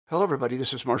Hello, everybody.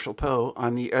 This is Marshall Poe.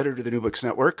 I'm the editor of the New Books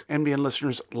Network. NBN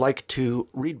listeners like to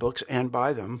read books and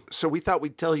buy them. So we thought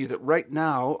we'd tell you that right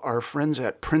now, our friends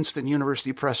at Princeton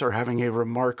University Press are having a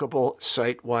remarkable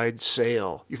site-wide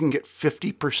sale. You can get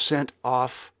 50%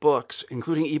 off books,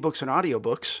 including ebooks and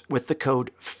audiobooks, with the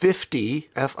code 50,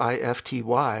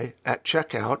 F-I-F-T-Y, at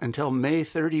checkout until May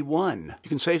 31. You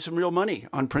can save some real money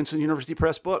on Princeton University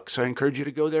Press books. I encourage you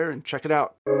to go there and check it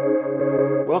out.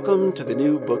 Welcome to the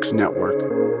New Books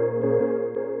Network.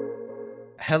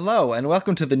 Hello, and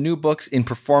welcome to the New Books in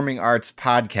Performing Arts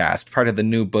podcast, part of the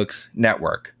New Books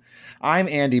Network. I'm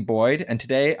Andy Boyd, and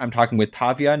today I'm talking with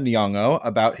Tavia Nyong'o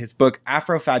about his book,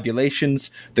 Afrofabulations,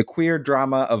 The Queer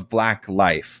Drama of Black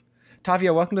Life.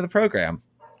 Tavia, welcome to the program.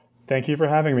 Thank you for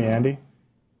having me, Andy.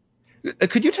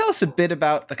 Could you tell us a bit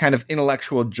about the kind of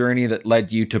intellectual journey that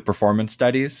led you to performance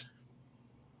studies?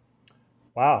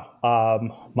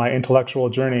 Wow, my intellectual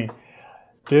journey.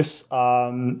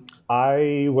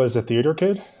 I was a theater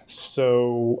kid,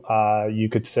 so you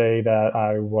could say that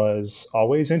I was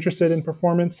always interested in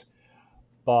performance,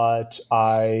 but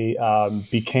I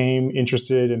became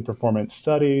interested in performance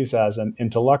studies as an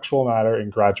intellectual matter in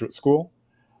graduate school,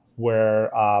 where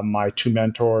my two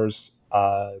mentors,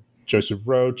 Joseph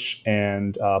Roach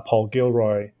and Paul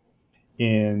Gilroy,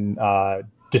 in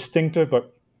distinctive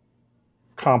but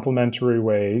complementary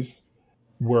ways,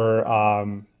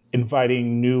 were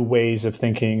inviting new ways of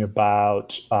thinking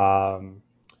about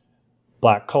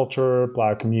Black culture,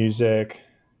 Black music,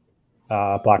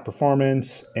 Black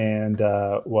performance, and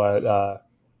what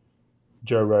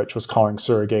Joe Roach was calling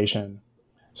surrogation.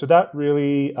 So that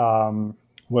really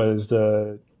was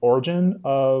the origin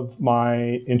of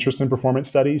my interest in performance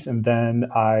studies. And then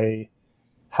I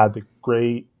had the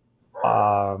great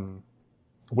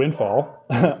windfall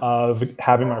of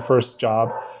having my first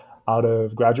job out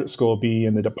of graduate school be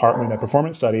in the Department of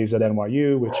Performance Studies at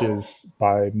NYU, which is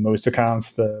by most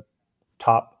accounts the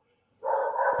top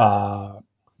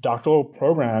doctoral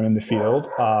program in the field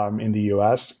in the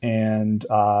US, and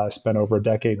spent over a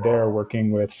decade there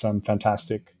working with some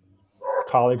fantastic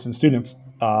colleagues and students.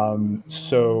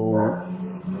 So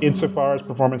insofar as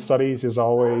performance studies is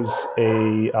always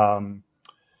a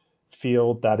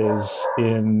field that is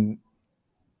in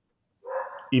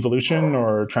evolution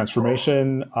or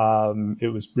transformation,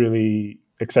 it was really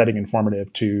exciting and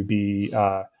informative to be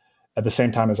at the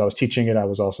same time as I was teaching it, I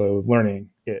was also learning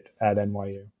it at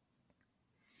NYU.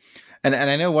 And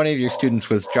I know one of your students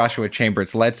was Joshua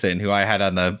Chambers-Ledson, who I had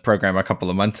on the program a couple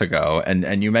of months ago.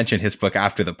 And you mentioned his book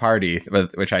After the Party,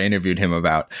 which I interviewed him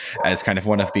about as kind of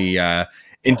one of the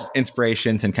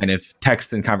inspirations and kind of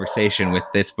text and conversation with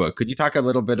this book. Could you talk a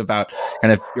little bit about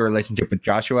kind of your relationship with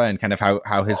Joshua and kind of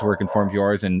how his work informed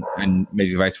yours and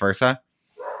maybe vice versa?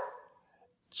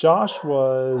 Josh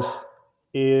was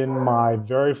in my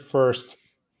very first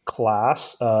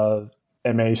class of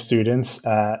MA students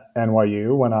at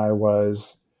NYU when I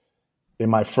was in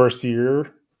my first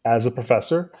year as a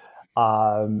professor.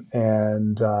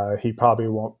 And he probably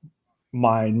won't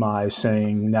mind my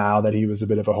saying now that he was a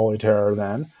bit of a holy terror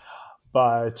then.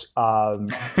 But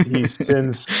he's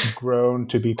since grown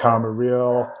to become a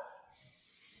real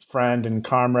friend and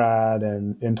comrade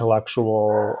and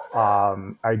intellectual,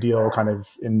 ideal kind of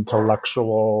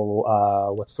intellectual,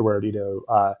 what's the word,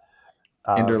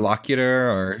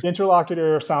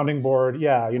 interlocutor, sounding board.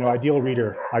 Yeah, ideal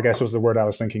reader, I guess was the word I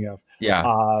was thinking of.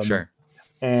 Yeah, sure.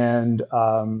 And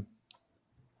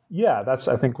that's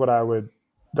I think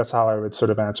that's how I would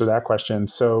sort of answer that question.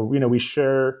 So we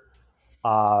share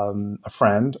a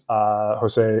friend,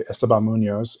 Jose Esteban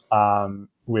Munoz,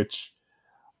 which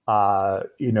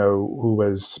who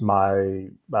was my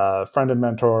friend and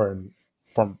mentor and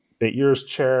from 8 years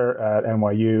chair at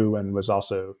NYU and was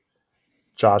also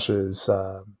Josh's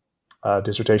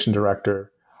dissertation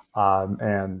director.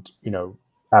 And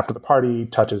After the Party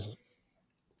touches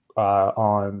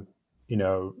on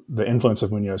the influence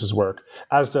of Munoz's work,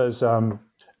 as does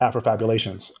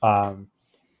Afrofabulations,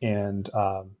 and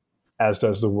as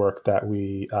does the work that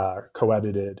we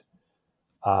co-edited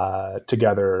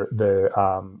together, the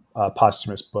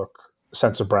posthumous book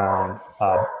Sense of Brown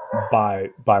by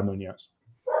Munoz.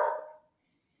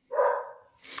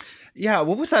 Yeah,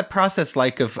 what was that process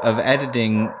like of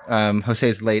editing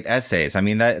Jose's late essays? I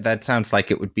mean, that sounds like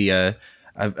it would be a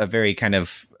very kind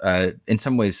of, in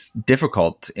some ways,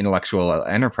 difficult intellectual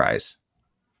enterprise.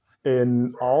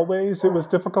 In all ways, it was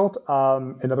difficult.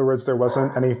 In other words, there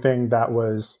wasn't anything that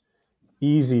was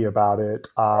easy about it.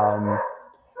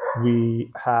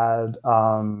 We had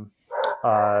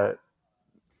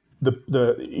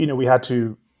we had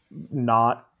to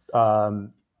not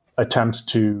attempt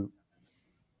to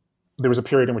there was a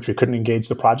period in which we couldn't engage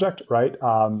the project, right?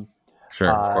 Sure,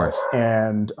 of course.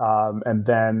 And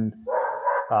then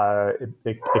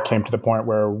it came to the point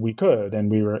where we could,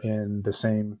 and we were in the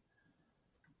same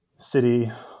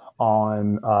city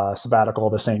on sabbatical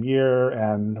the same year,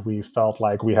 and we felt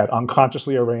like we had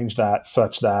unconsciously arranged that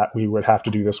such that we would have to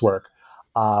do this work.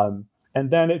 And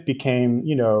then it became,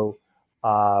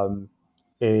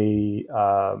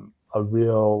 a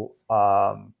real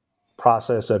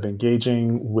process of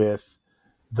engaging with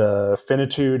the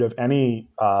finitude of any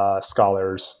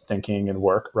scholar's thinking and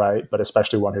work, right? But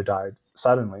especially one who died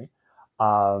suddenly.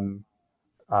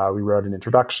 We wrote an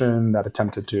introduction that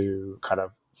attempted to kind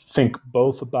of think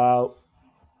both about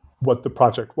what the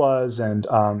project was and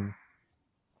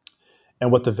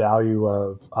what the value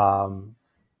of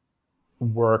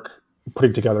work,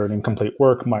 putting together an incomplete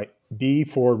work, might be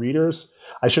for readers.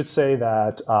 I should say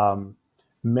that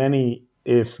many,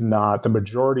 if not the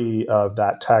majority of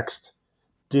that text,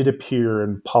 did appear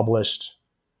in published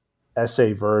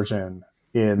essay version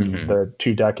in the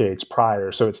 2 decades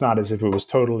prior. So it's not as if it was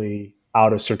totally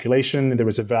out of circulation. There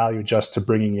was a value just to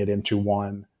bringing it into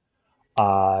one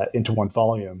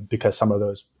volume, because some of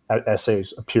those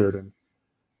essays appeared in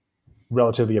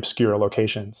relatively obscure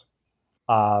locations.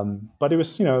 But it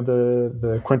was,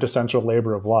 the quintessential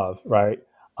labor of love, right?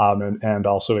 And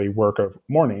also a work of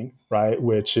mourning, right?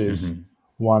 Which is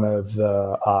one of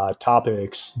the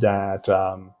topics that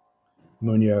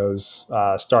Munoz,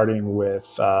 starting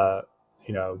with,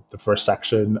 the first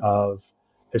section of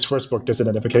his first book,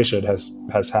 Disidentification,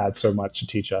 has had so much to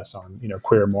teach us on,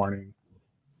 queer mourning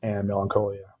and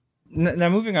melancholia. Now,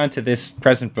 moving on to this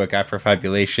present book,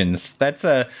 Afrofabulations, that's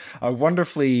a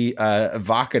wonderfully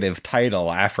evocative title,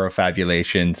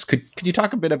 Afrofabulations. Could you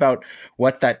talk a bit about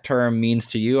what that term means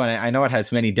to you? And I know it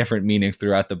has many different meanings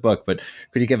throughout the book, but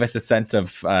could you give us a sense of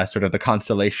sort of the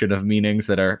constellation of meanings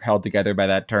that are held together by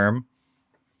that term?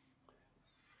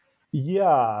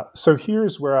 Yeah. So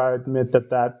here's where I admit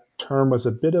that term was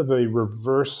a bit of a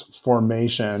reverse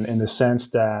formation, in the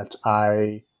sense that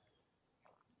I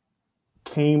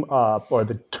came up, or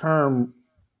the term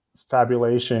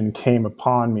fabulation came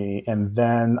upon me, and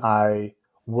then I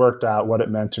worked out what it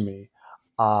meant to me.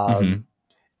 And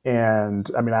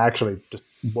I mean, I actually just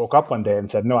woke up one day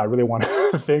and said, no, I really want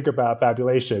to think about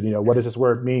fabulation. What does this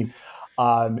word mean?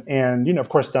 And, of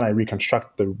course, then I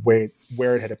reconstruct the way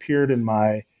where it had appeared in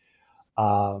my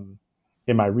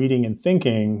reading and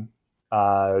thinking.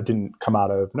 It didn't come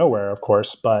out of nowhere, of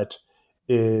course, but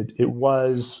it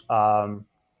was,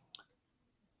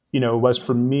 it was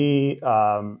for me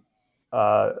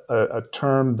a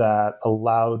term that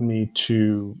allowed me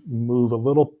to move a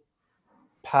little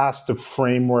past the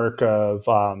framework of,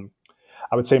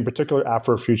 I would say in particular,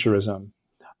 Afrofuturism,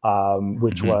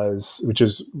 which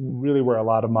is really where a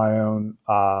lot of my own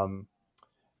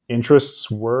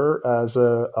interests were as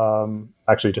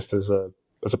actually just as a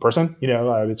person.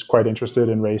 I was quite interested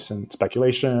in race and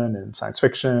speculation and science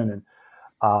fiction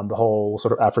and the whole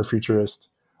sort of Afrofuturist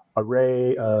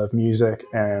array of music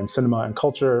and cinema and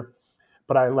culture.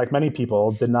 But I, like many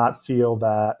people, did not feel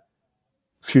that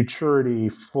futurity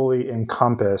fully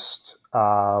encompassed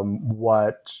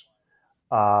what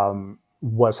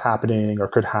was happening or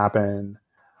could happen,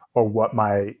 or what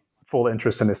my full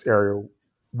interest in this area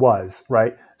was,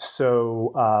 right?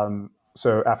 So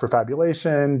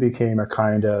Afrofabulation became a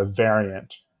kind of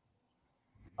variant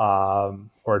or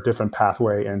a different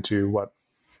pathway into what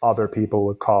other people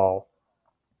would call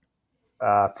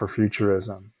for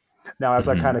futurism. Now, as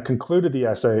I kind of concluded the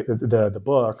essay, the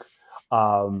book,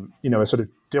 a sort of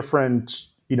different,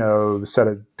 set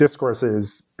of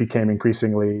discourses came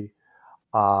increasingly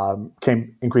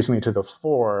to the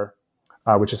fore,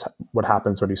 which is what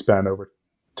happens when you spend over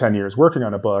 10 years working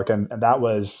on a book. And that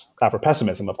was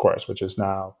Afropessimism, of course, which is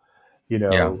now,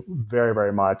 very,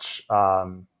 very much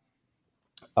hotly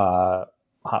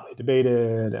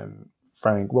debated. And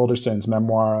Frank Wilderson's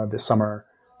memoir this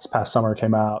past summer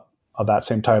came out of that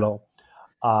same title.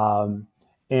 So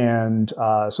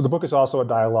the book is also a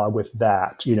dialogue with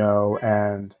that,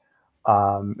 and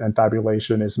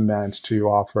fabulation is meant to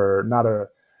offer not a,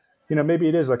 maybe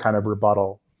it is a kind of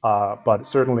rebuttal, but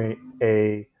certainly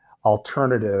a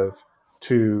alternative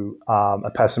to a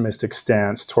pessimistic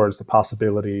stance towards the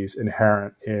possibilities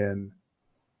inherent in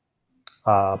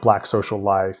Black social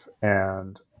life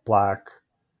and Black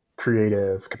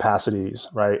creative capacities,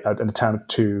 right? An attempt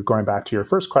to, going back to your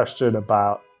first question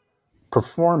about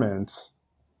performance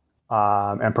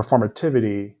and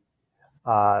performativity,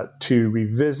 to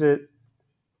revisit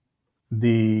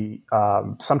the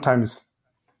sometimes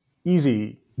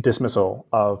easy dismissal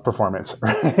of performance,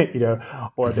 right?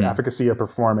 Or the efficacy of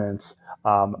performance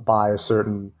by a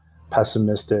certain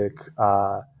pessimistic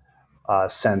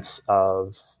sense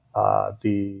of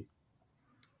the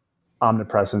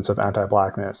omnipresence of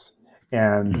anti-blackness,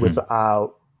 and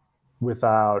without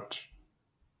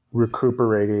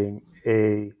recuperating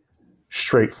a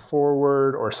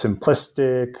straightforward or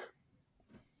simplistic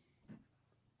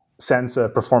sense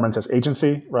of performance as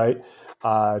agency, right?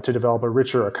 To develop a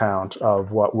richer account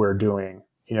of what we're doing,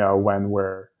 when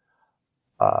we're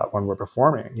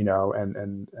performing,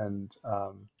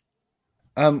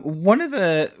 one of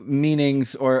the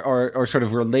meanings or sort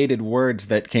of related words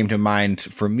that came to mind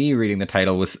for me reading the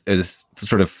title is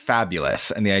sort of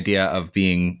fabulous, and the idea of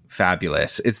being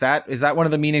fabulous. Is that one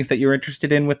of the meanings that you're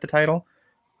interested in with the title?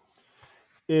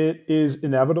 It is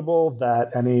inevitable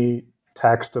that any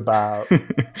text about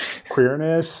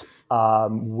queerness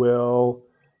will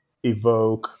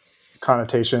evoke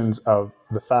connotations of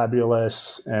the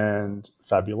fabulous and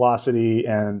fabulosity,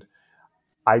 and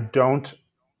I don't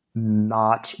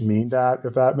not mean that,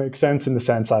 if that makes sense, in the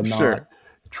sense I'm not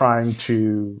trying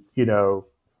to,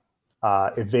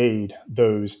 evade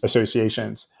those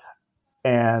associations.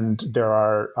 And there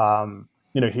are,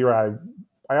 here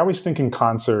I always think in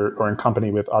concert or in company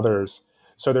with others.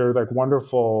 So they're like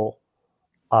wonderful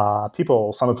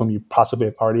people, some of whom you possibly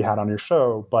have already had on your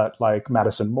show, but like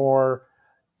Madison Moore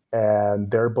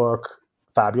and their book,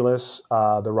 Fabulous,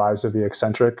 The Rise of the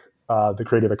Eccentric, the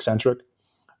Creative Eccentric.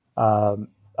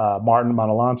 Martin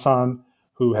Manalansan,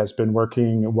 who has been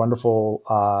working a wonderful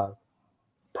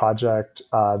project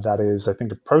that is, I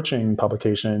think, approaching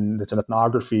publication. It's an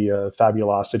ethnography of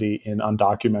fabulosity in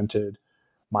undocumented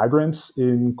migrants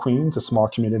in Queens, a small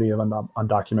community of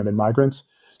undocumented migrants.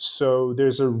 So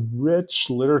there's a rich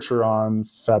literature on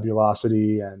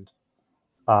fabulosity and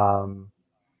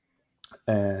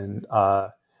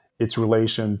its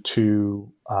relation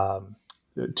to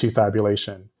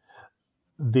fabulation.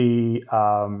 The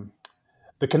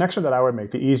connection that I would make,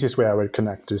 the easiest way I would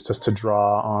connect, is just to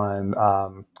draw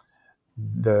on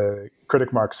the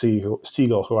critic Mark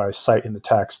Siegel, who I cite in the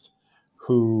text,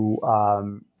 who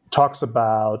talks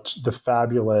about the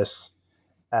fabulous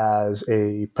as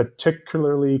a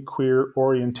particularly queer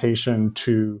orientation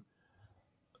to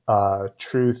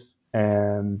truth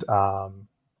and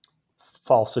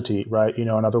falsity, right? In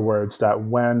other words, that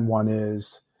when one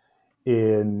is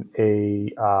in a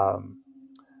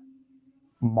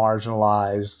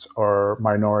marginalized or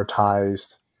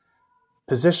minoritized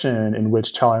position in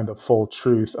which telling the full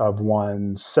truth of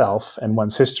one's self and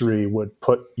one's history would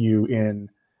put you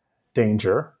in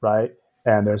danger, right?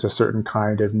 And there's a certain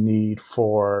kind of need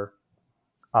for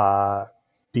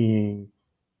being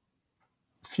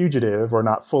fugitive or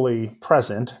not fully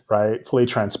present, right? Fully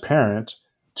transparent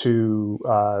to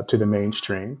the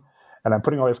mainstream. And I'm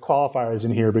putting all these qualifiers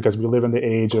in here because we live in the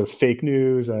age of fake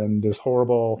news and this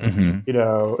horrible,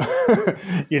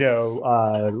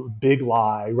 big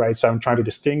lie, right? So I'm trying to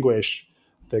distinguish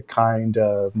the kind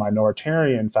of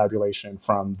minoritarian fabulation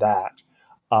from that.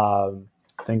 I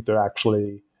think they're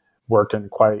actually work in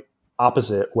quite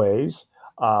opposite ways.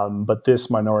 But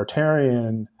this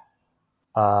minoritarian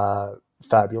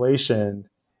fabulation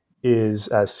is,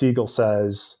 as Siegel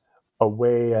says, a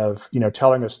way of,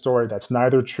 telling a story that's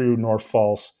neither true nor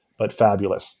false, but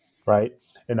fabulous, right?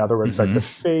 In other words, like the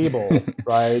fable,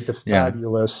 right? The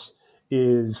fabulous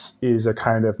is a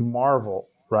kind of marvel,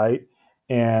 right?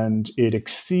 And it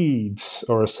exceeds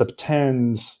or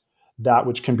subtends that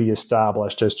which can be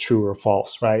established as true or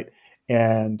false, right?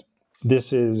 And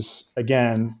this is,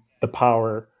 again, the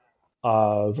power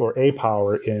of, or a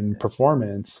power in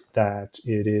performance, that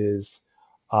it is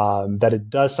that it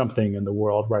does something in the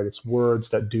world, right? It's words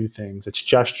that do things, it's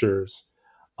gestures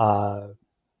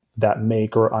that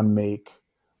make or unmake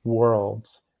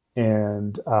worlds.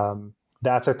 And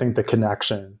that's, I think, the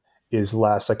connection is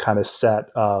less a kind of set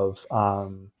of,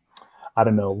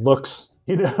 looks,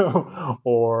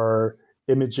 or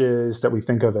images that we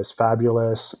think of as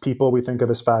fabulous, people we think of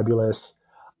as fabulous,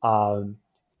 and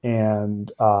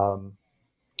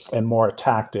more a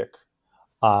tactic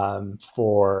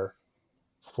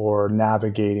for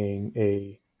navigating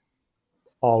a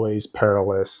always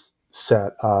perilous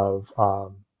set of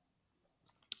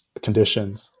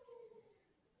conditions.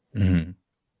 Mm-hmm.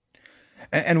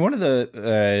 And one of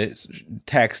the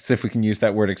texts, if we can use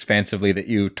that word expansively, that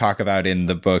you talk about in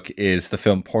the book is the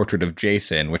film Portrait of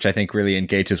Jason, which I think really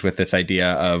engages with this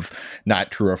idea of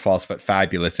not true or false, but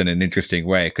fabulous in an interesting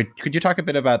way. Could you talk a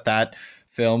bit about that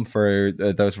film for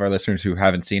those of our listeners who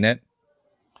haven't seen it?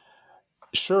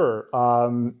 Sure.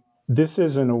 This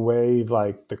is, in a way,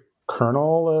 like the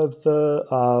kernel of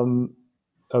the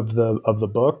of the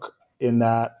book, in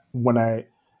that when I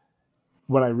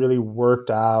really worked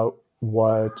out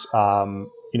what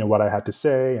what I had to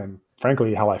say, and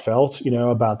frankly how I felt,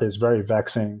 about this very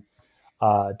vexing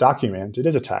document. It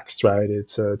is a text, right?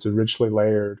 It's a richly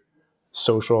layered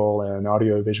social and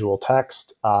audiovisual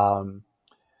text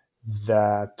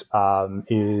that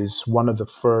is one of the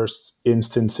first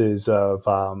instances of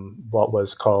what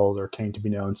was called, or came to be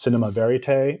known, cinema verite.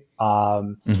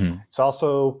 It's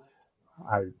also,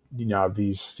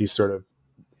 these sort of,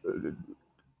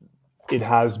 it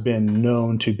has been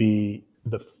known to be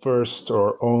the first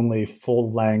or only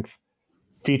full-length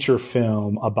feature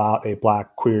film about a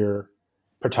Black queer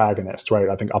protagonist, right?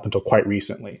 I think up until quite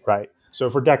recently, right? So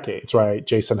for decades, right,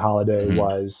 Jason Holiday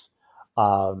was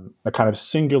a kind of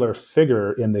singular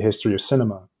figure in the history of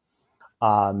cinema.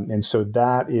 And so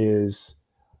that is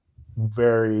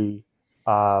very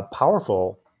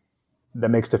powerful. That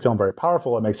makes the film very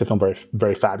powerful. It makes the film very,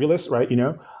 very fabulous, right?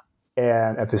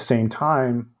 And at the same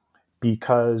time,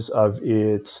 because of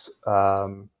its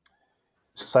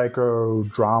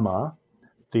psychodrama,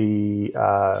 the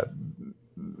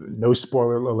no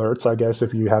spoiler alerts, I guess,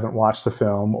 if you haven't watched the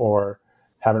film or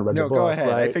haven't read the book. No, go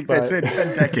ahead. Right? I think that's it.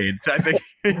 10 decades. I think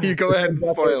you go ahead and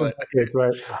spoil it. Decades,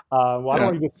 right? I don't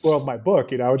want you to spoil my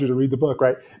book. I want you to read the book,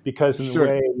 right? Because in a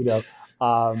way,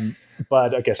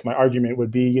 but I guess my argument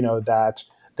would be, that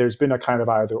there's been a kind of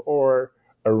either or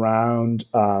around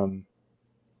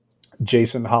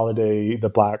Jason Holiday, the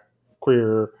Black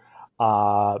queer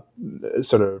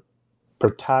sort of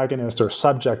protagonist or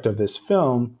subject of this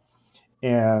film,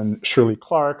 and Shirley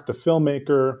Clarke, the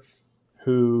filmmaker,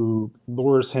 who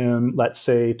lures him, let's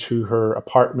say, to her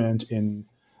apartment in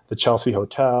the Chelsea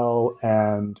Hotel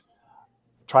and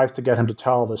tries to get him to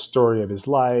tell the story of his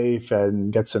life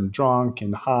and gets him drunk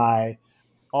and high,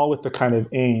 all with the kind of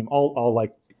aim, all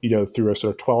like, through a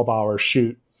sort of 12-hour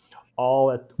shoot,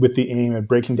 with the aim of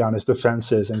breaking down his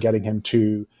defenses and getting him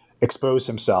to expose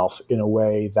himself in a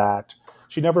way that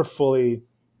she never fully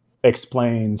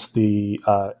explains the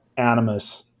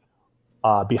animus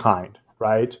behind,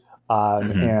 right?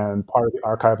 And part of the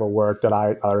archival work that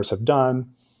others have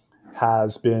done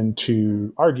has been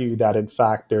to argue that, in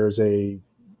fact, there's a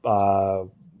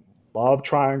love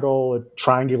triangle, a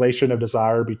triangulation of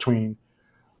desire between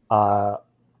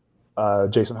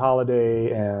Jason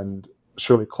Holiday and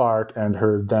Shirley Clarke and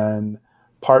her then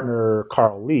partner,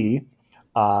 Carl Lee,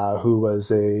 who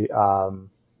was a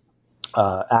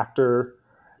actor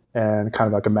and kind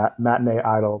of like a matinee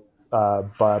idol,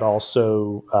 but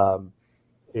also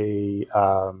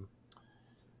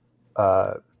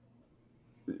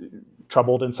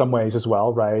troubled in some ways as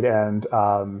well, right? And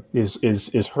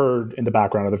is heard in the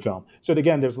background of the film. So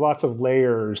again, there's lots of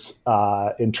layers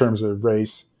in terms of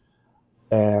race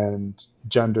and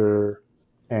gender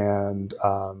and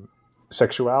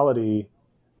sexuality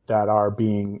that are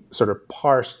being sort of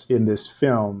parsed in this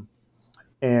film.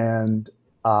 And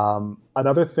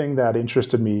another thing that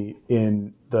interested me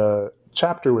in the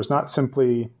chapter was not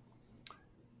simply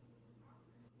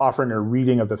offering a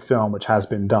reading of the film, which has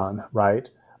been done, right?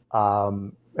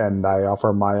 And I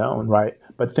offer my own, right?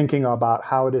 But thinking about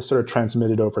how it is sort of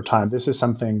transmitted over time. This is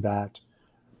something that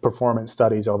performance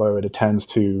studies, although it attends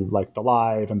to like the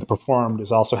live and the performed,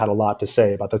 has also had a lot to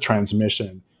say about the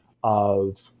transmission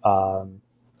of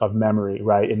memory,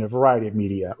 right, in a variety of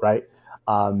media, right?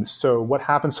 So what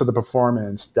happens to the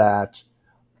performance that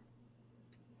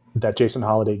Jason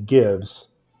Holiday gives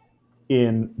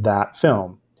in that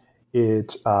film?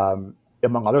 It,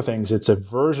 among other things, it's a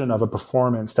version of a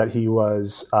performance that he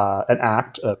was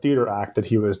a theater act that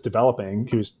he was developing.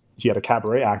 He had a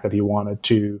cabaret act that he wanted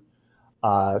to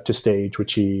stage,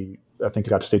 which I think he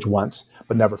got to stage once,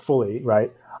 but never fully,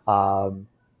 right?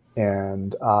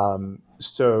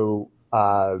 So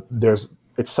there's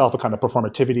itself a kind of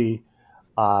performativity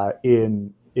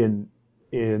in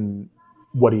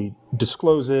what he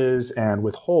discloses and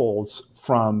withholds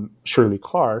from Shirley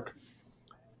Clarke.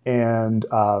 And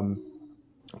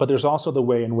but there's also the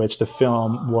way in which the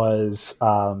film was,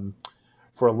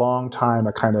 for a long time,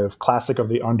 a kind of classic of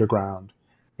the underground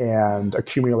and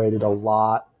accumulated a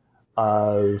lot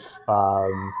of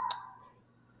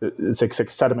it's like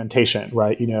sedimentation,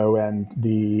 right? And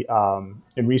the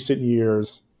in recent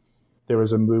years there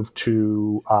was a move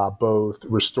to both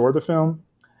restore the film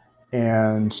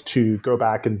and to go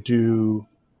back and do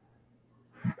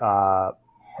a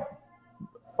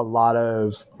lot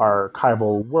of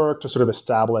archival work to sort of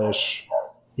establish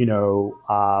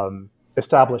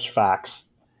facts.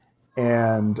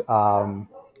 And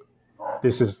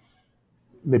this is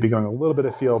maybe going a little bit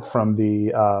afield from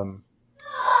the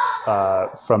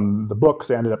from the book,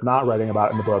 because I ended up not writing about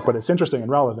it in the book. But it's interesting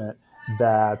and relevant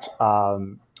that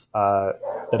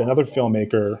that another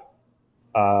filmmaker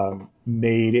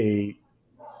made a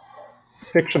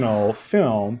fictional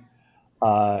film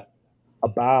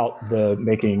about the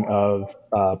making of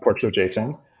Portrait of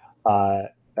Jason,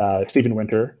 Stephen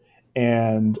Winter,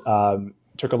 and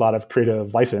took a lot of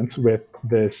creative license with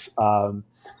this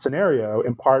scenario,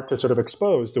 in part to sort of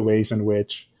expose the ways in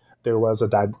which there was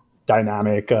a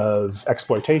dynamic of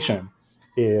exploitation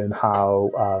in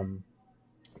how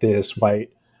this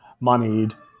white,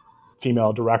 moneyed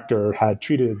female director had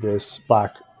treated this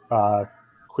Black,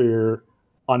 queer,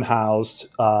 unhoused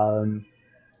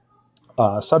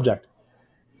subject.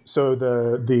 So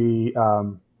the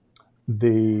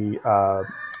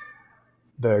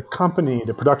company,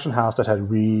 the production house that had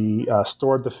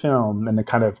restored the film, and the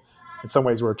kind of, in some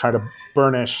ways, were trying to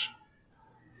burnish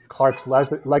Clark's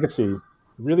legacy,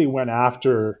 really went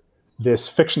after this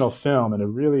fictional film in a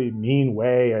really mean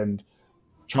way and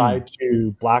tried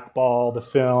to blackball the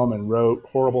film and wrote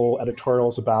horrible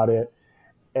editorials about it.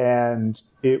 And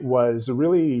it was a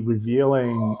really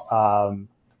revealing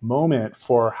moment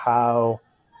for how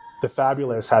the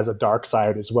fabulous has a dark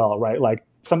side as well, right? Like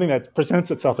something that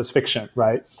presents itself as fiction,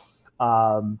 right?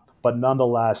 But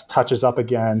nonetheless touches up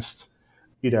against,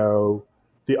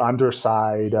 the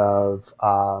underside of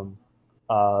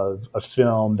a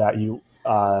film that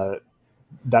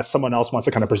that someone else wants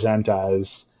to kind of present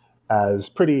as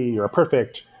pretty or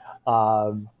perfect,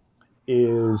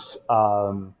 is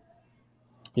that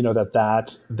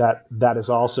is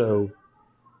also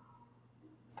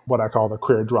what I call the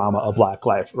queer drama of Black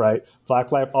life, right?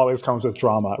 Black life always comes with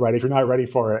drama, right? If you're not ready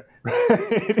for it,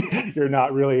 right, you're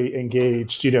not really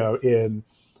engaged, in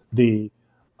the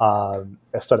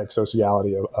aesthetic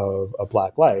sociality of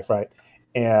Black life, right?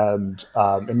 And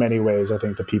in many ways, I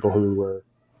think the people who were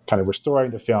kind of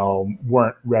restoring the film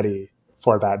weren't ready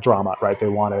for that drama, right? They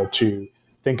wanted to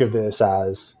think of this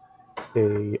as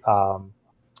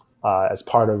as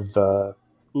part of the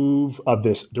oeuvre of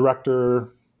this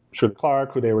director, Shirley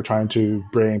Clarke, who they were trying to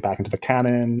bring back into the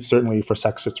canon. Certainly for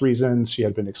sexist reasons, she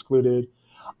had been excluded,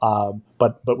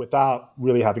 but without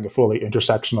really having a fully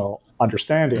intersectional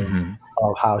understanding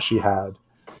of how she had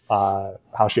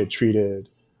treated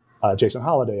Jason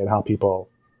Holiday and how people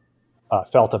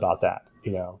felt about that.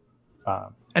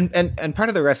 And part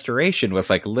of the restoration was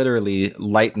like literally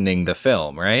lightening the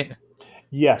film, right?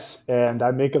 Yes, and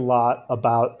I do a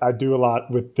lot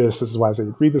with this. This is why I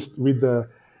say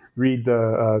read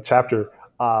the chapter.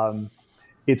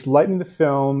 It's lightening the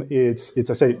film. It's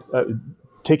I say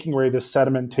taking away this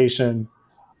sedimentation.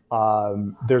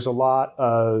 There's a lot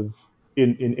of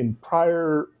in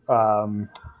prior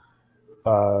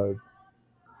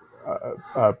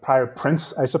prior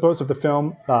prints, I suppose, of the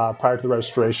film prior to the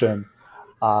restoration.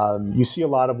 You see a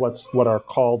lot of what are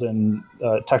called in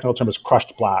technical terms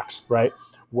crushed blacks, right?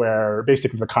 Where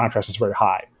basically the contrast is very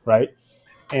high, right?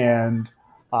 And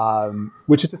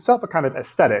which is itself a kind of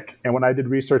aesthetic. And when I did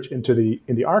research in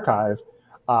the archive,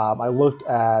 I looked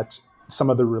at some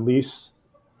of the release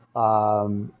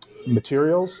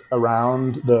materials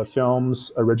around the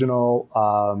film's original.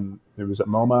 It was at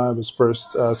MoMA. It was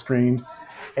first screened,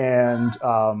 and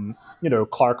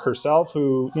Clarke herself,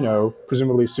 who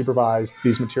presumably supervised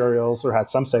these materials or had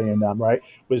some say in them, right,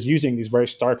 was using these very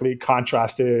starkly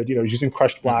contrasted, using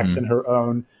crushed blacks in her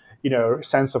own,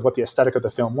 sense of what the aesthetic of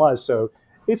the film was. So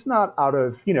it's not out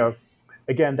of,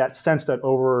 again, that sense that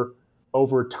over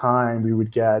time we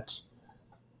would get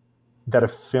that a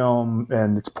film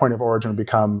and its point of origin would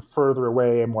become further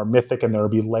away and more mythic, and there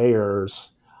would be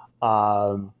layers,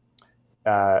 a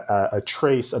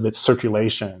trace of its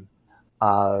circulation.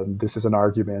 This is an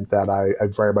argument that I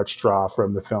very much draw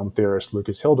from the film theorist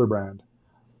Lucas Hildebrand,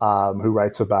 who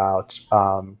writes about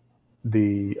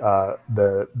the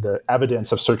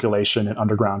evidence of circulation in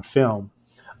underground film.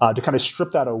 To kind of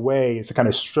strip that away is to kind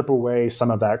of strip away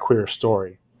some of that queer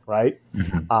story, right?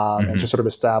 And to sort of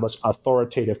establish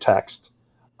authoritative text,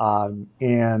 and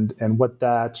what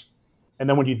that. And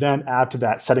then when you then add to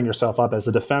that, setting yourself up as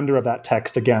a defender of that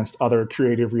text against other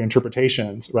creative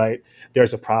reinterpretations, right?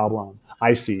 There's a problem,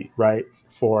 I see, right,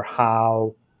 for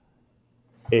how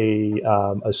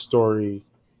a story,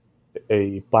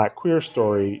 a Black queer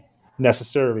story,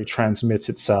 necessarily transmits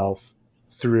itself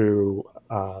through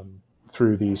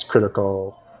these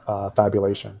critical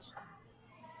fabulations.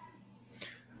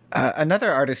 Another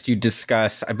artist you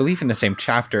discuss, I believe in the same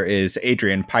chapter, is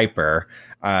Adrian Piper,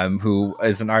 who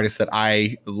is an artist that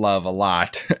I love a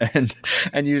lot.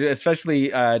 and you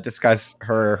especially discuss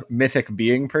her mythic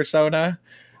being persona,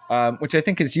 which I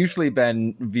think has usually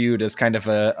been viewed as kind of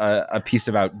a piece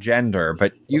about gender,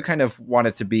 but you kind of want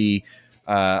it to be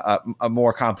a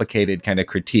more complicated kind of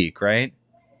critique, right?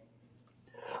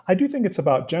 I do think it's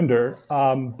about gender,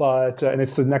 but and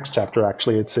it's the next chapter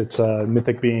actually. It's a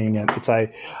mythic being, and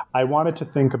I wanted to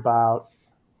think about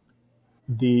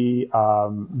the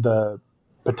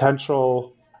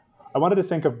potential. I wanted to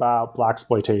think about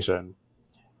blaxploitation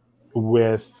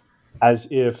with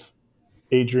as if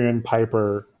Adrian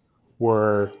Piper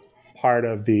were part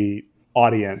of the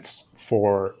audience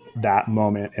for that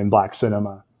moment in Black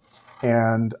cinema,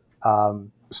 and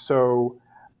so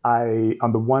I,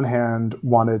 on the one hand,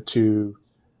 wanted to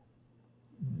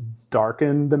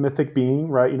darken the mythic being,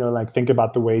 right? Like think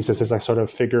about the ways this is a sort of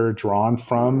figure drawn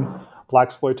from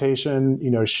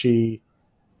blaxploitation. She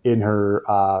in her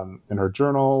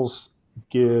journals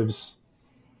gives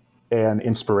an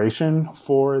inspiration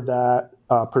for that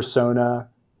persona.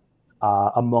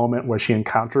 A moment where she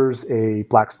encounters a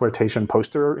blaxploitation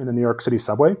poster in the New York City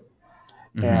subway,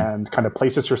 mm-hmm. and kind of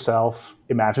places herself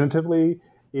imaginatively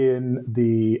in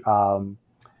the from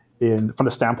the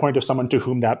standpoint of someone to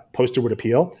whom that poster would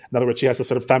appeal. In other words, she has a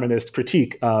sort of feminist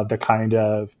critique of the kind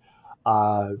of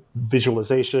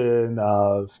visualization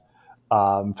of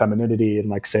femininity in,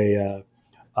 like, say,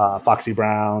 Foxy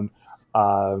Brown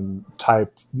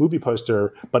type movie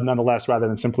poster, but nonetheless, rather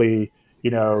than simply,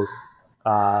 she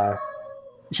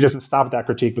doesn't stop at that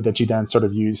critique, but then she then sort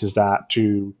of uses that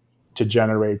to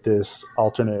generate this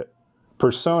alternate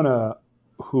persona,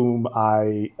 whom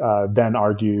I then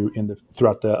argue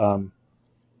throughout the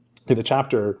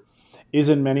chapter is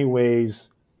in many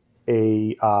ways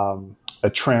a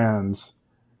trans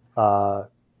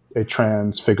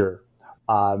figure,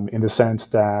 in the sense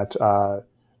that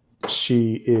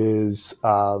she is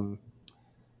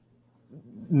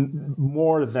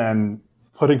more than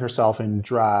putting herself in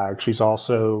drag. She's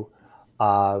also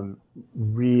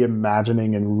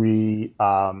reimagining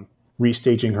and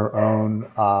restaging her own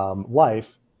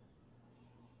life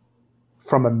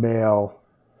from a male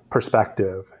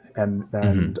perspective, and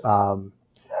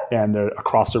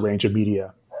across a range of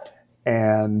media,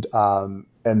 and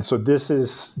so this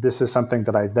is something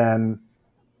that I then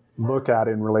look at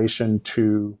in relation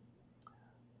to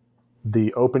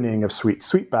the opening of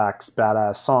Sweetback's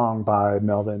Badass Song by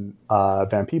Melvin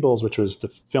Van Peebles, which was the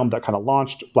film that kind of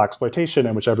launched blaxploitation,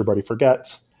 and which everybody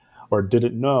forgets or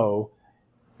didn't know.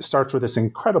 Starts with this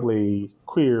incredibly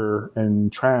queer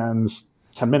and trans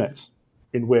 10 minutes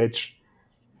in which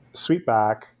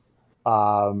Sweetback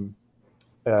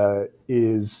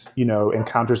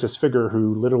encounters this figure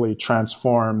who literally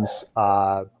transforms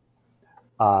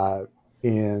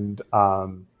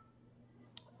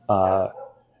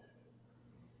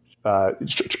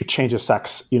changes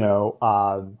sex, and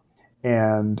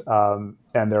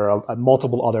there are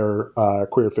multiple other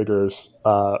queer figures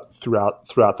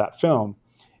throughout that film,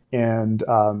 and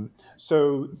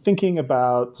so thinking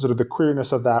about sort of the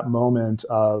queerness of that moment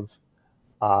of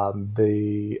on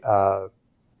the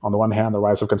one hand, the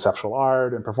rise of conceptual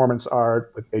art and performance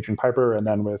art with Adrian Piper, and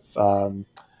then with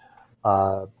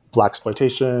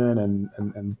blaxploitation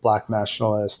and Black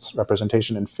nationalists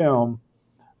representation in film.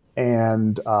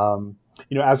 And,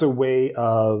 as a way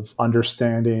of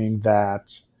understanding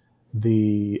that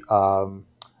the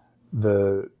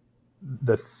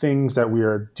things that we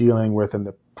are dealing with in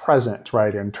the present,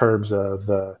 right, in terms of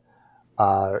the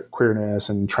queerness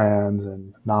and trans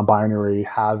and non-binary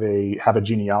have a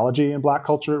genealogy in Black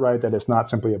culture, right? That it's not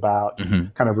simply about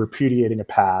kind of repudiating a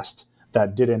past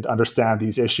that didn't understand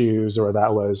these issues, or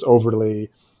that was overly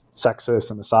sexist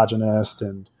and misogynist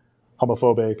and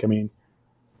homophobic. I mean,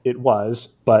 it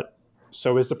was, but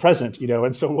so is the present,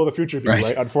 and so will the future be,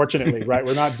 right? Unfortunately, right?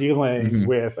 We're not dealing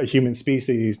with a human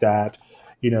species that,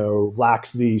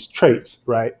 lacks these traits,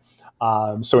 right?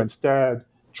 So instead,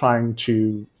 trying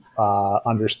to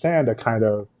understand a kind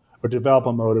of, or develop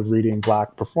a mode of reading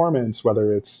Black performance,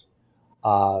 whether it's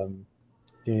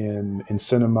in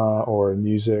cinema or in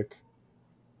music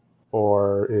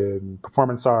or in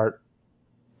performance art,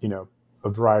 a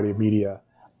variety of media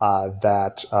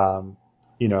that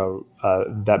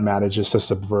manages to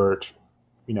subvert,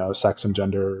 sex and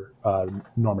gender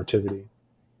normativity.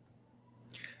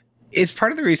 It's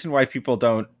part of the reason why people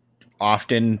don't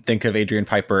often think of Adrian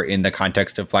Piper in the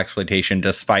context of blaxploitation,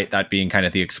 despite that being kind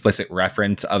of the explicit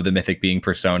reference of the mythic being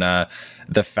persona,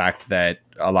 the fact that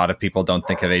a lot of people don't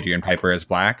think of Adrian Piper as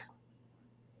Black?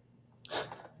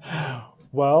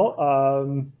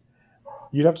 Well,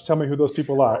 You'd have to tell me who those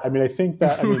people are. I mean, I think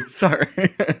that. I mean, sorry.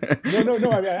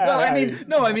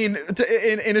 No. I mean,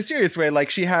 in a serious way, like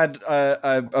she had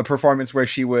a performance where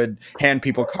she would hand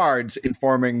people cards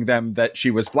informing them that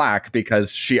she was Black,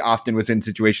 because she often was in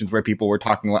situations where people were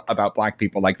talking about Black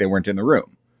people like they weren't in the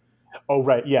room. Oh,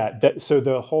 right. Yeah. So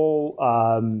the whole.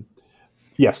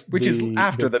 Yes, which is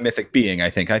after the mythic being.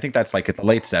 I think that's like at the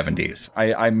late 70s.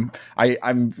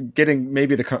 I'm getting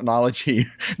maybe the chronology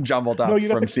jumbled up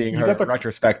from seeing her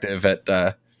retrospective at.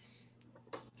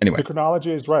 Anyway, the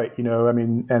chronology is right. I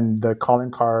mean, and the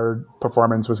calling card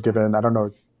performance was given. I don't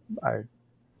know. I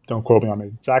don't quote me on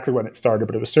exactly when it started,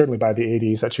 but it was certainly by the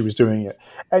 80s that she was doing it.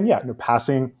 And yeah,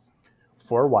 passing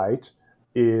for white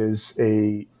is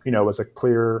was a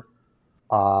clear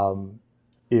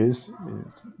is.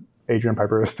 Adrian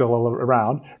Piper is still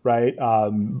around, right? A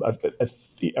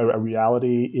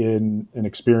reality in an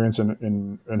experience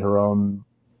in her own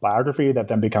biography that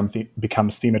then becomes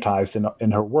thematized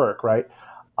in her work, right?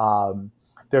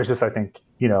 There's this, I think,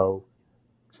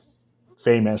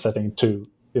 famous, I think, to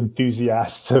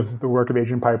enthusiasts of the work of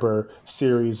Adrian Piper,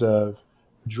 series of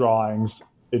drawings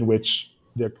in which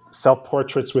the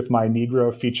self-portraits with my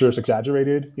Negro features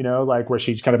exaggerated, like where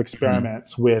she kind of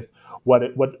experiments with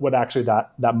what actually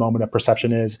that moment of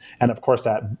perception is, and of course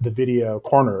that the video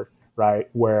corner, right,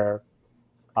 where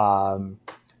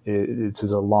it's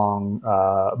a long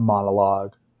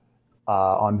monologue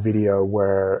on video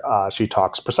where she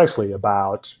talks precisely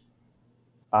about.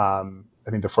 I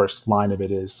think the first line of it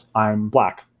is, "I'm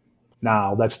Black.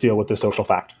 Now let's deal with the social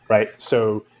fact." Right.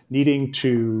 So needing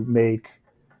to make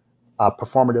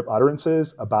performative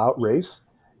utterances about race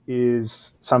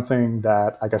is something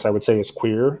that I guess I would say is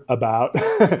queer about,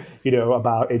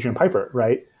 about Adrian Piper,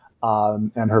 right?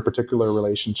 And her particular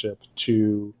relationship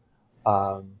to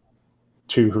her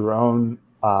own,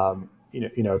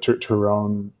 to her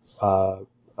own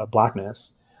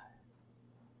Blackness.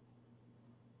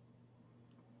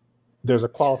 There's a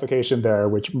qualification there,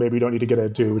 which maybe we don't need to get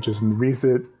into, which is in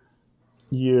recent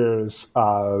years,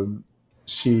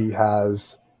 she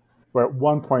has. Where at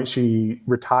one point she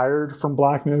retired from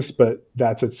Blackness, but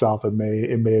that's itself it may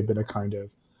have been a kind of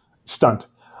stunt.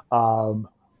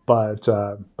 But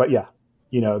yeah,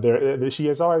 she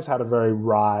has always had a very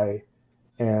wry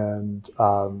and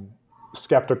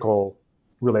skeptical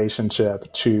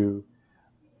relationship to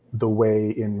the way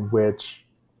in which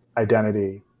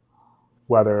identity,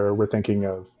 whether we're thinking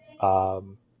of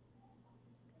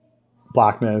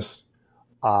Blackness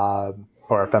or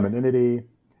femininity,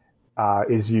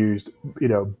 is used,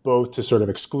 both to sort of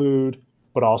exclude,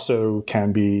 but also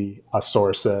can be a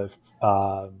source of,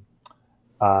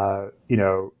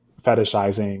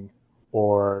 fetishizing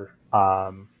or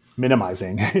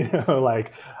minimizing,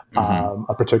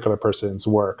 a particular person's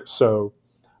work. So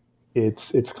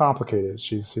it's complicated.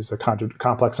 She's a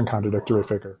complex and contradictory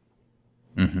figure.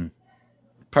 Mm-hmm.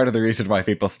 Part of the reason why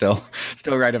people still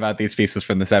write about these pieces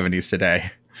from the 70s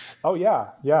today. Oh yeah,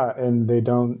 and they're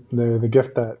the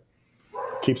gift that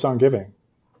keeps on giving.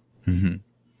 Mm-hmm.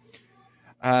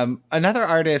 Another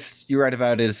artist you write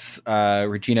about is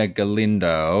Regina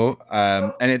Galindo,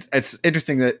 and it's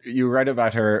interesting that you write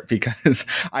about her because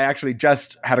I actually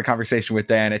just had a conversation with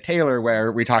Diana Taylor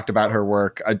where we talked about her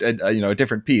work, a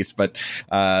different piece. But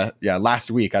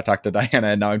last week I talked to Diana,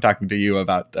 and now I'm talking to you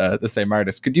about the same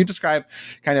artist. Could you describe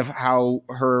kind of how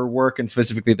her work, and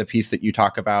specifically the piece that you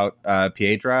talk about,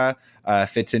 Piedra,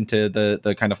 fits into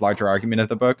the kind of larger argument of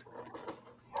the book?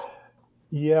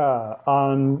 Yeah,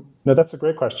 no, that's a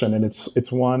great question, and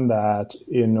it's one that,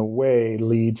 in a way,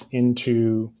 leads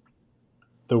into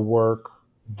the work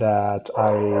that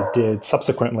I did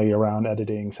subsequently around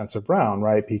editing Sense of Brown,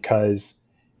 right? Because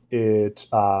it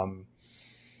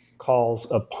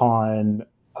calls upon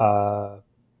us,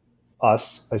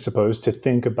 I suppose, to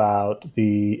think about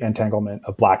the entanglement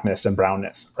of Blackness and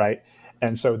brownness, right?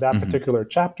 And so that particular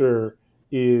chapter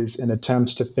is an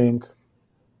attempt to think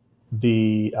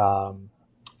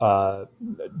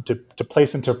to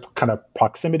place into kind of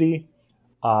proximity,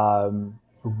 to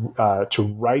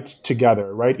write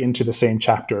together, right into the same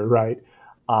chapter, right?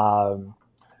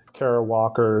 Kara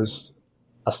Walker's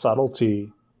A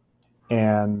Subtlety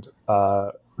and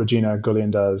Regina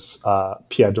Galindo's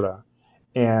Piedra.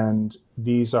 And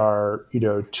these are,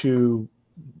 two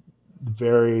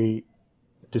very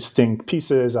distinct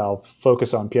pieces. I'll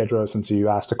focus on Piedra since you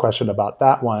asked a question about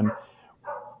that one,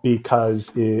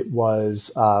 because it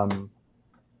was,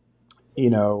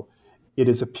 it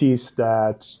is a piece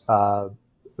that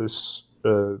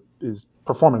is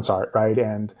performance art, right?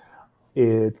 And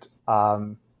it, I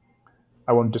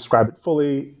won't describe it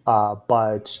fully,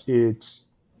 but it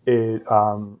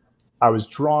I was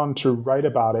drawn to write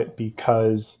about it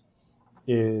because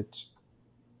it,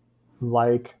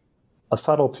 like A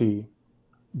Subtlety,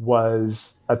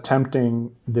 was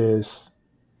attempting this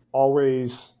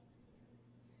always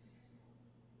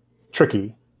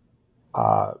tricky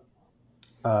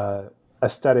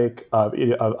aesthetic of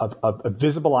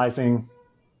visibilizing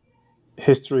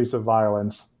histories of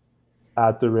violence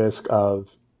at the risk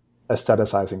of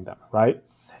aestheticizing them, right?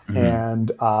 Mm-hmm.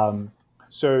 And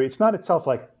so it's not itself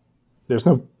like there's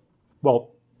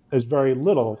very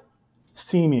little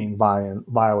seeming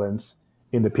violence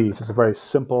in the piece. It's a very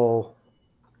simple,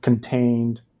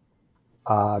 contained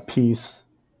piece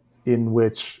in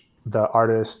which the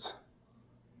artist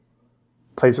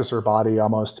places her body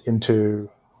almost into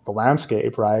the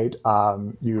landscape, right?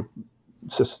 You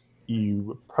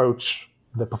approach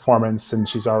the performance and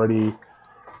she's already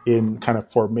in kind of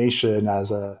formation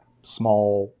as a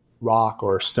small rock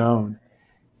or stone.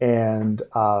 And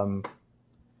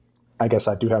I guess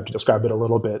I do have to describe it a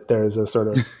little bit. There's a sort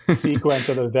of sequence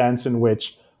of events in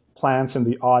which plants in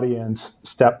the audience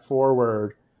step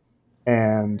forward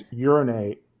and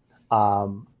urinate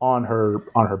on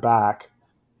her back,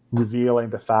 revealing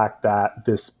the fact that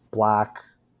this black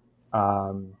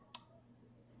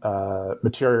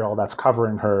material that's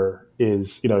covering her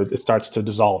is, it starts to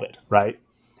dissolve it, right?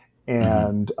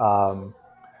 And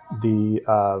the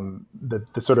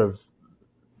sort of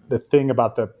the thing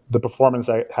about the performance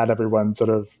that had everyone sort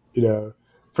of,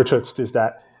 vertutzt is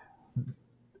that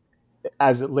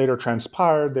as it later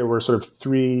transpired, there were sort of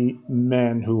three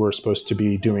men who were supposed to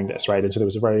be doing this, right? And so there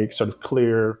was a very sort of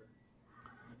clear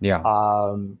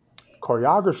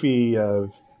choreography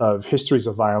of histories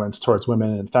of violence towards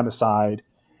women and femicide,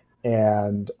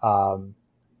 and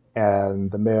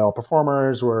the male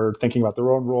performers were thinking about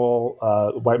their own role,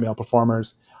 white male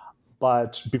performers.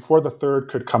 But before the third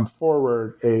could come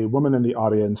forward, a woman in the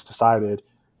audience decided,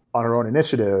 on her own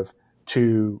initiative,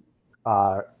 to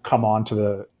come up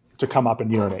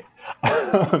and urinate,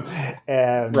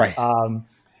 and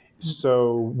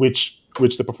so which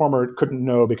the performer couldn't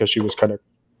know because she was kind of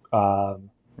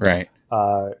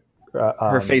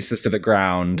her face is to the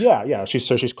ground. Yeah.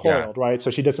 She's coiled, right?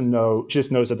 So she doesn't know. She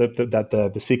just knows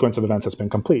that the sequence of events has been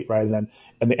complete, right? And then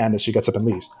in the end, she gets up and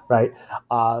leaves, right?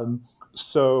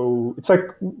 So it's like,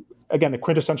 again, the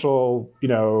quintessential,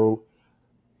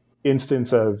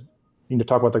 instance of,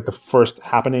 talk about like the first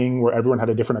happening where everyone had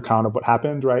a different account of what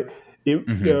happened, right?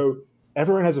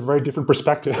 Everyone has a very different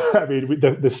perspective. I mean,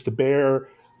 the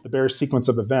bare sequence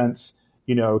of events,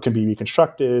 can be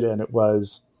reconstructed, and it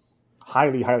was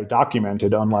highly, highly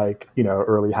documented, unlike,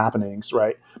 early happenings,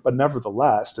 right? But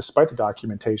nevertheless, despite the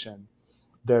documentation,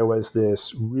 there was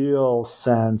this real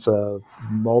sense of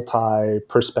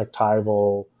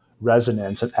multi-perspectival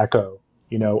resonance and echo,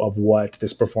 of what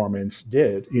this performance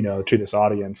did, to this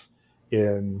audience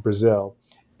in Brazil.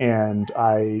 And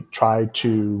I tried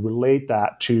to relate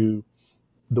that to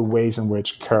the ways in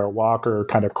which Kara Walker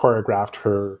kind of choreographed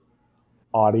her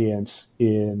audience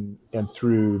in and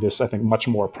through this, I think, much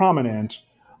more prominent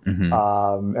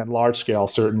and large scale,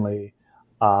 certainly,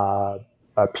 a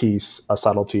piece, A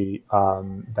Subtlety,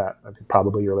 that I think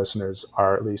probably your listeners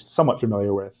are at least somewhat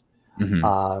familiar with,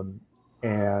 and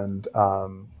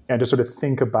to sort of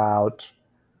think about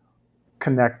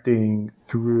connecting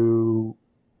through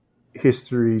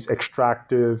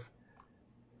extractive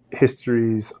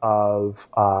histories of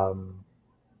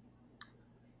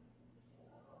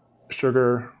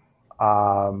sugar,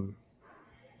 the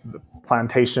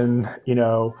plantation,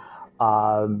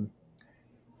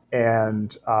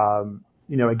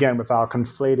 again, without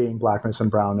conflating blackness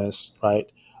and brownness, right?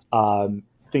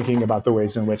 Thinking about the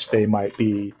ways in which they might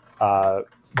be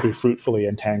fruitfully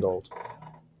entangled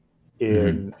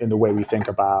in the way we think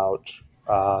about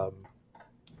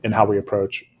and how we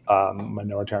approach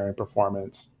minoritarian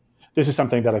performance. This is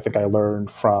something that I think I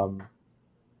learned from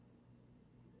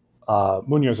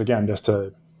Munoz, again, just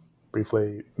to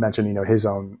briefly mention, his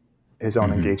own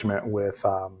engagement with,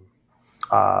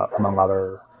 among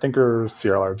other thinkers,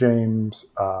 C.R.R.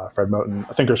 James, Fred Moten,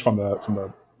 thinkers from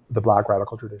the Black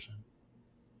radical tradition.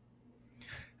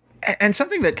 And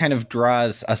something that kind of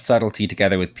draws A Subtlety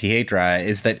together with Piedra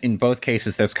is that in both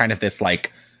cases, there's kind of this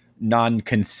like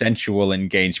non-consensual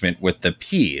engagement with the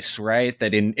piece, right?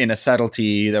 That in A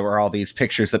Subtlety, there were all these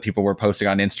pictures that people were posting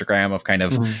on Instagram of kind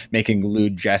of making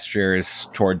lewd gestures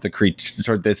toward the creature,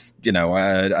 toward this,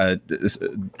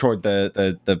 toward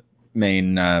the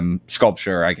main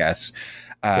sculpture, I guess.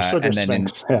 The sugar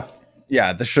sphinx,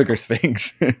 Yeah, the sugar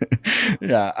sphinx.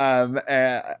 Yeah,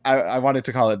 I wanted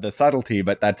to call it the subtlety,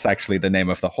 but that's actually the name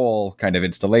of the whole kind of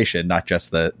installation, not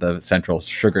just the central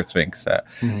sugar sphinx.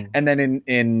 And then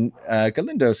in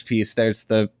Galindo's piece, there's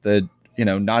the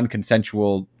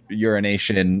non-consensual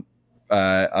urination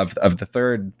of the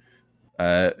third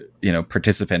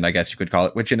participant, I guess you could call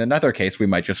it, which in another case we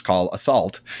might just call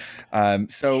assault.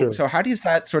 So how does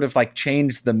that sort of like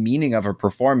change the meaning of a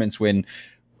performance when,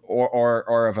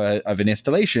 or of an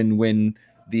installation when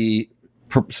the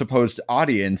supposed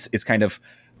audience is kind of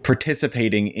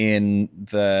participating in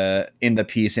the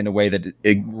piece in a way that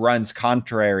it runs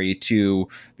contrary to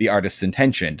the artist's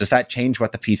intention? Does that change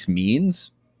what the piece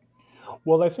means?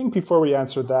 Well, I think before we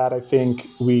answer that, I think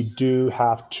we do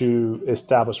have to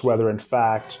establish whether, in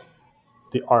fact,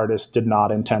 the artist did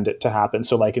not intend it to happen.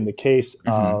 So, like in the case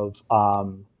of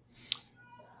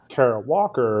Kara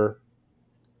Walker,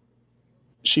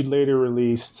 she later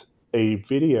released a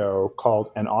video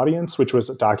called An Audience, which was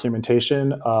a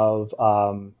documentation of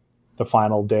the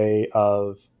final day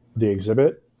of the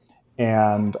exhibit.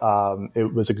 And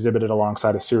it was exhibited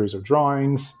alongside a series of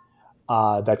drawings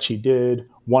that she did,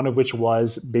 one of which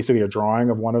was basically a drawing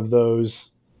of one of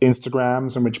those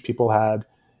Instagrams in which people had,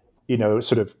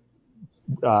 sort of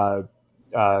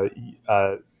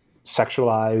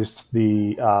sexualized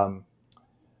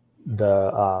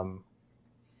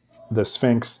the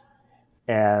Sphinx,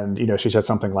 and she said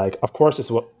something like, "Of course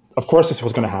this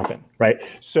was going to happen," right?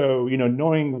 So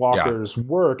knowing Walker's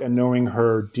work and knowing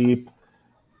her deep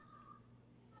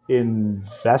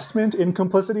investment in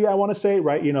complicity, I want to say,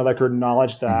 right? Like her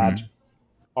knowledge that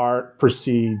art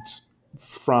proceeds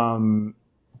from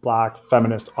Black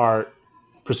feminist art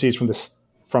proceeds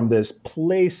from this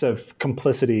place of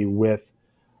complicity with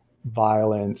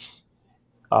violence,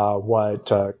 what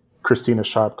Christina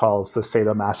Sharp calls the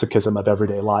sadomasochism of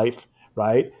everyday life,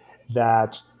 right?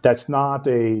 That's not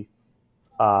a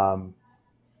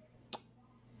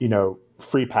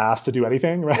free pass to do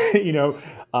anything, right?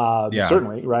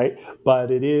 Certainly, right? But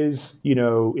it is, it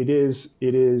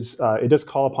does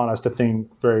call upon us to think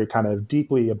very kind of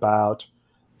deeply about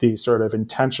the sort of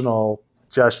intentional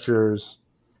gestures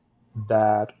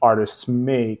that artists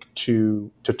make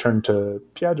to turn to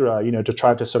Piedra, to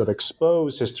try to sort of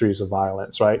expose histories of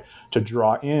violence, right? To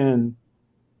draw in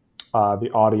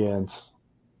the audience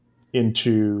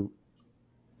into,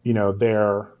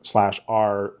 their/our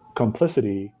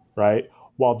complicity, right?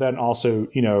 While then also,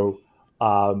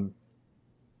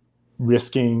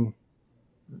 risking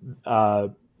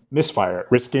misfire,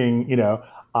 risking,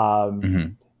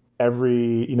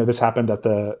 every, this happened at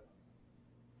the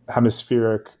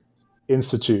Hemispheric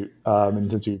Institute,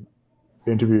 and since you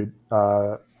interviewed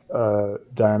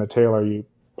Diana Taylor, you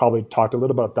probably talked a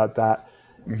little bit about that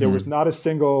there was not a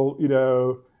single,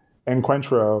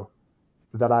 encuentro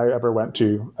that I ever went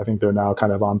to. I think they're now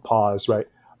kind of on pause, right?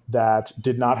 That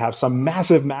did not have some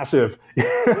massive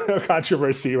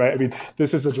controversy, right? I mean,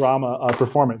 this is the drama of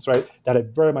performance, right? That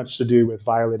had very much to do with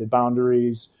violated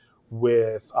boundaries,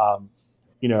 with,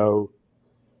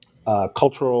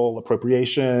 cultural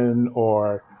appropriation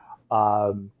or,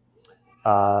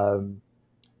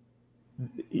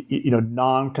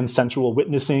 non-consensual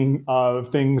witnessing of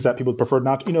things that people prefer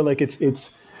not,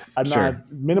 it's, I'm not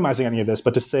minimizing any of this,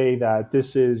 but to say that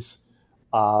this is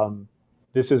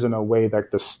in a way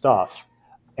like the stuff.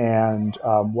 And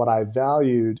what I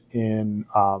valued in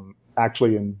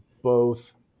actually in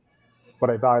both, what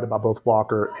I valued about both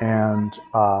Walker and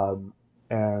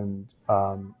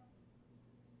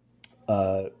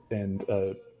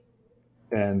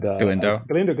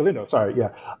Galindo. Sorry, yeah.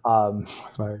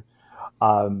 What's my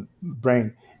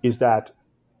brain is that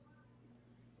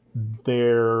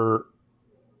there.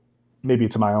 Maybe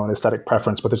it's my own aesthetic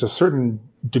preference, but there's a certain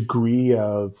degree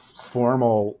of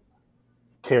formal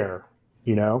care,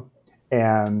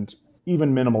 and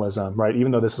even minimalism, right?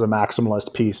 Even though this is a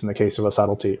maximalist piece in the case of a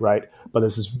subtlety, right? But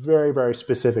this is very, very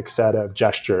specific set of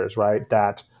gestures, right?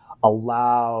 That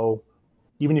allow,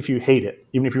 even if you hate it,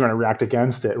 even if you want to react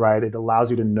against it, right? It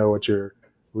allows you to know what you're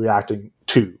reacting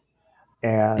to.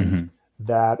 And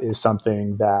that is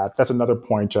something that's another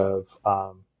point of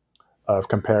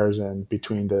comparison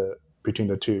between the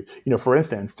two. For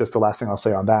instance, just the last thing I'll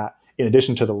say on that, in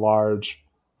addition to the large,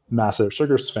 massive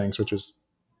sugar sphinx, which is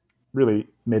really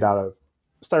made out of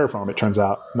styrofoam, it turns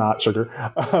out, not sugar,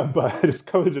 but it's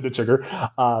coated in sugar.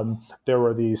 There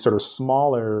were these sort of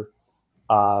smaller,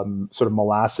 sort of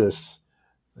molasses,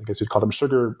 I guess we'd call them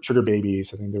sugar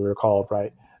babies, I think they were called,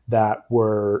 right? That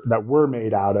were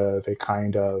made out of a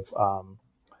kind of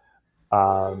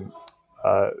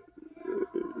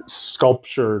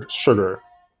sculptured sugar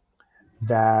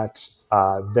that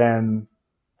then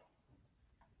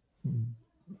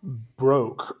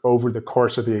broke over the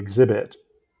course of the exhibit,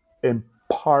 in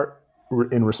part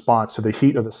in response to the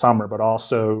heat of the summer, but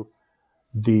also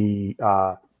the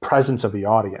presence of the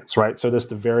audience, right? So this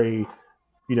the very,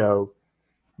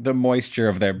 the moisture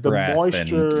of their breath,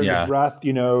 the breath,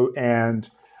 and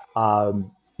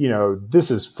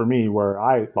this is for me where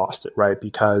I lost it, right?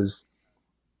 Because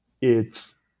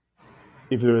if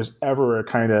there was ever a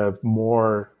kind of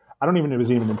more, I don't even know if it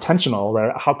was even intentional,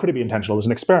 right? How could it be intentional? It was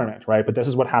an experiment, right? But this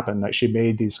is what happened. Like, she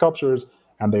made these sculptures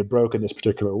and they broke in this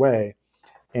particular way.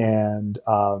 And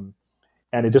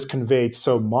it just conveyed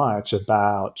so much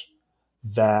about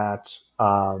that,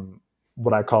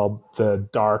 what I call the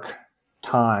dark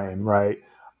time, right?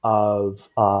 Of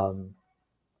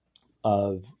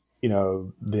the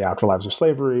afterlives of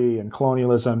slavery and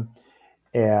colonialism,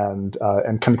 and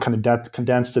kind of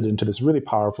condensed it into this really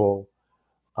powerful,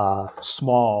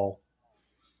 small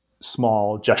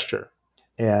gesture.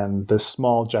 And the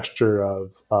small gesture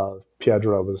of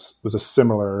Piedra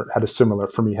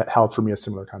held for me a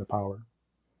similar kind of power.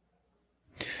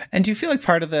 And do you feel like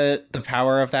part of the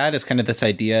power of that is kind of this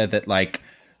idea that, like,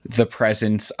 the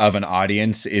presence of an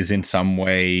audience is in some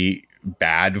way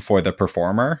bad for the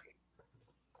performer?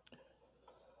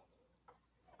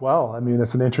 Well, I mean,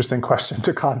 it's an interesting question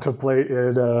to contemplate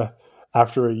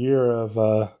after a year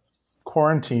of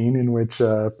quarantine in which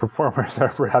performers are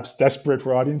perhaps desperate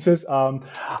for audiences. I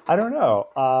don't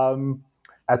know.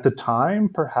 At the time,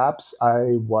 perhaps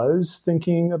I was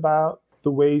thinking about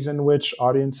the ways in which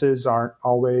audiences aren't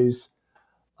always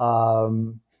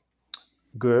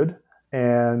good,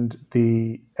 and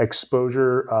the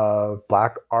exposure of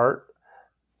Black art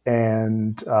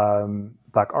and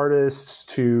Black artists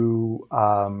to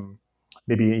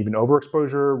maybe even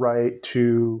overexposure, right,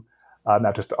 to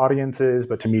not just to audiences,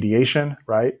 but to mediation,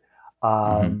 right,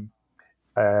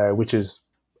 which is,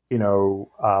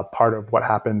 part of what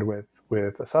happened with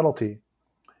A Subtlety,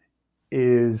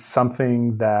 is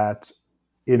something that,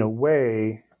 in a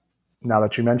way, now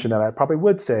that you mentioned that, I probably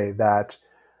would say that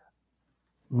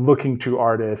looking to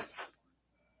artists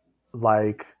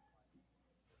like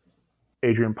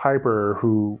Adrian Piper,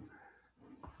 who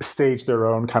staged their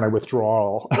own kind of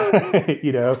withdrawal,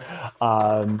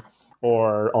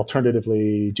 or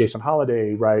alternatively Jason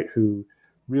Holiday, right, who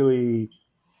really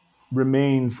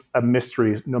remains a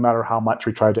mystery no matter how much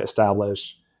we try to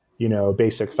establish,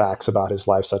 basic facts about his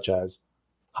life, such as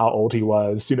how old he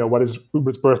was, what his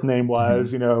birth name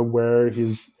was, where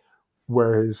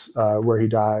he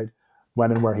died,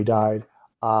 when and where he died.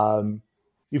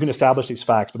 You can establish these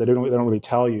facts, but they don't really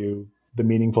tell you the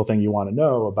meaningful thing you want to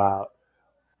know about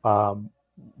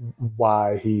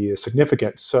why he is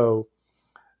significant. So,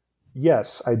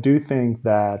 yes, I do think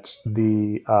that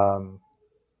the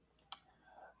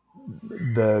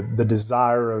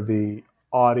desire of the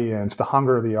audience, the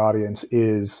hunger of the audience,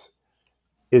 is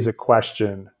a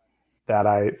question that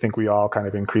I think we all kind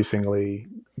of increasingly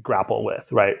grapple with,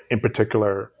 right? In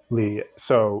particularly,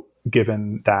 so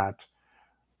given that,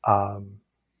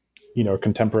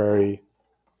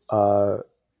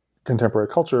 contemporary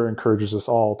culture encourages us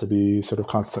all to be sort of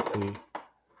constantly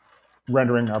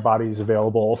rendering our bodies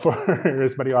available for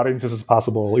as many audiences as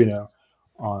possible,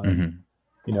 on,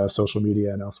 social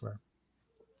media and elsewhere.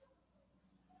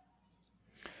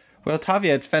 Well,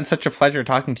 Tavia, it's been such a pleasure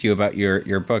talking to you about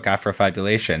your book,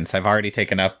 Afrofabulations. I've already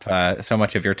taken up so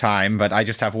much of your time, but I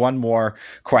just have one more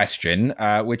question,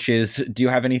 which is, do you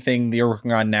have anything that you're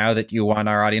working on now that you want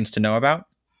our audience to know about?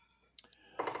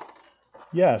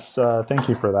 Yes, thank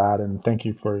you for that, and thank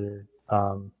you for your,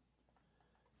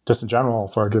 just in general,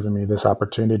 for giving me this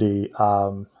opportunity.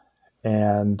 I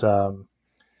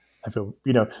feel,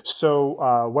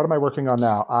 so what am I working on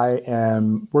now? I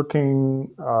am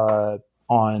working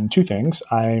on two things.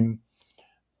 I'm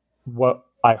what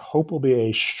I hope will be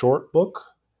a short book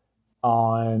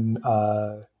on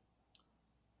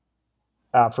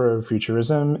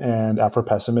Afrofuturism and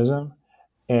Afropessimism,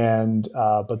 and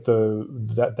but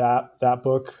that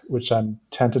book, which I'm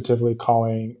tentatively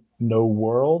calling No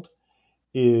World,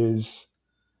 is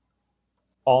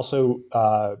also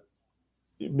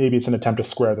maybe it's an attempt to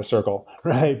square the circle,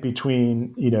 right,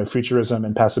 between futurism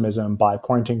and pessimism by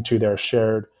pointing to their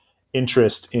shared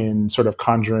interest in sort of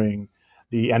conjuring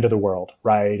the end of the world,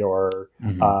 right, or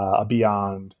a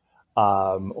beyond,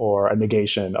 or a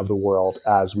negation of the world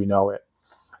as we know it.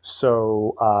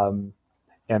 So,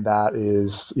 and that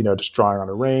is just drawing on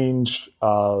a range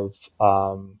of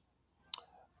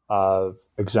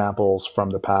examples from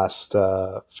the past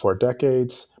 4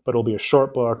 decades. But it'll be a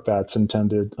short book that's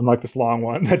intended, unlike this long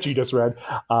one that you just read,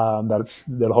 that'll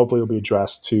hopefully will be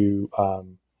addressed to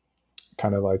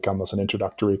kind of like almost an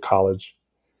introductory college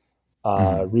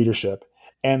readership.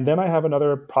 And then I have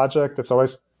another project that's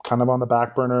always kind of on the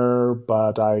back burner,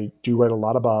 but I do write a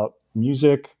lot about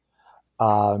music.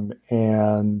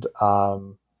 And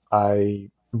I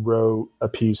wrote a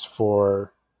piece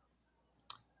for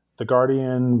The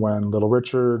Guardian when Little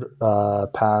Richard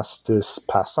passed this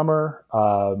past summer.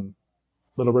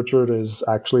 Little Richard is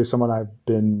actually someone I've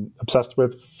been obsessed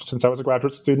with since I was a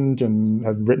graduate student and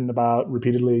have written about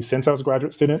repeatedly since I was a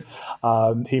graduate student.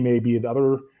 He may be the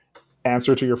other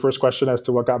answer to your first question as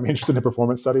to what got me interested in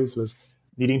performance studies, was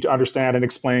needing to understand and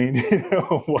explain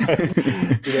what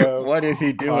is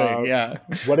he doing?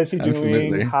 What is he Absolutely.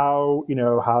 doing? How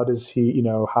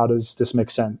does this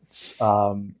make sense?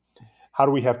 How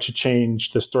do we have to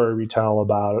change the story we tell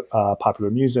about popular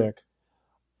music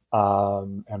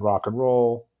and rock and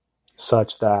roll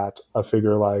such that a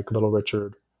figure like Little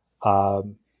Richard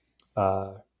can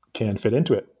fit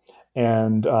into it?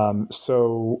 And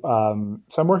so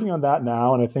I'm working on that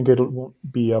now, and I think it won't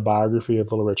be a biography of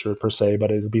Little Richard per se,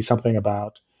 but it'll be something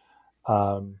about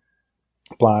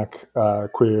Black,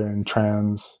 queer, and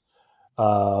trans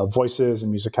voices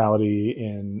and musicality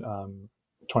in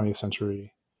 20th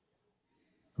century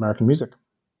American music,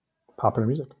 popular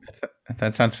music.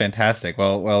 That sounds fantastic.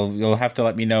 Well, you'll have to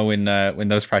let me know when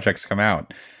those projects come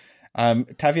out.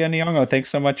 Tavia Nyong'o, thanks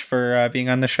so much for being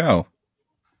on the show.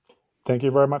 Thank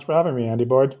you very much for having me, Andy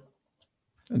Boyd.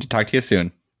 To talk to you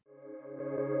soon.